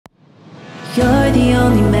You're the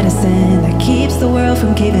only medicine that keeps the world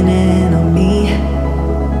from caving in on me.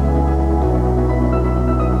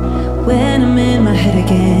 When I'm in my head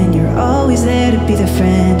again, you're always there to be the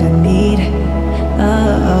friend I need.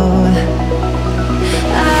 Oh,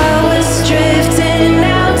 I was drifting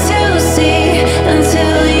out to sea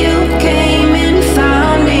until you came and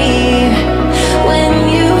found me. When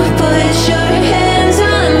you put your hands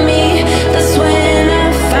on me, that's when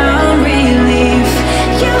I found relief.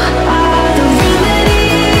 You are the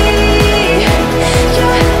remedy.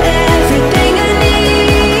 You're everything I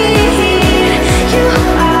need. You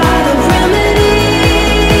are the remedy.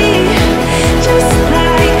 Just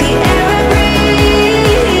like the air I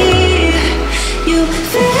breathe. You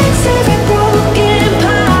fix every broken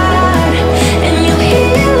part, and you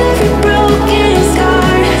heal every broken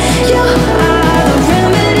scar. You are the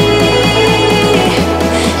remedy.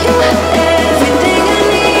 You're everything I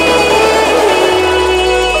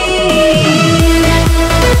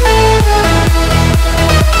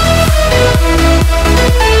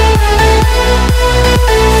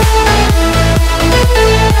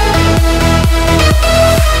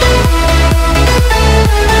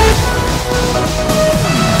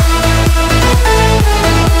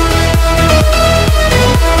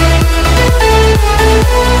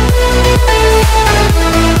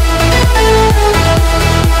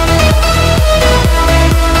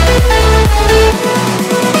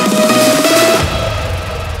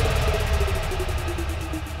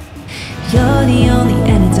You're the only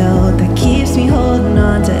antidote that keeps me holding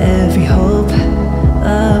on to every hope.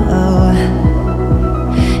 Oh.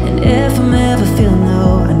 And if I'm ever feeling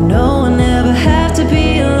low, I know I'll never have to be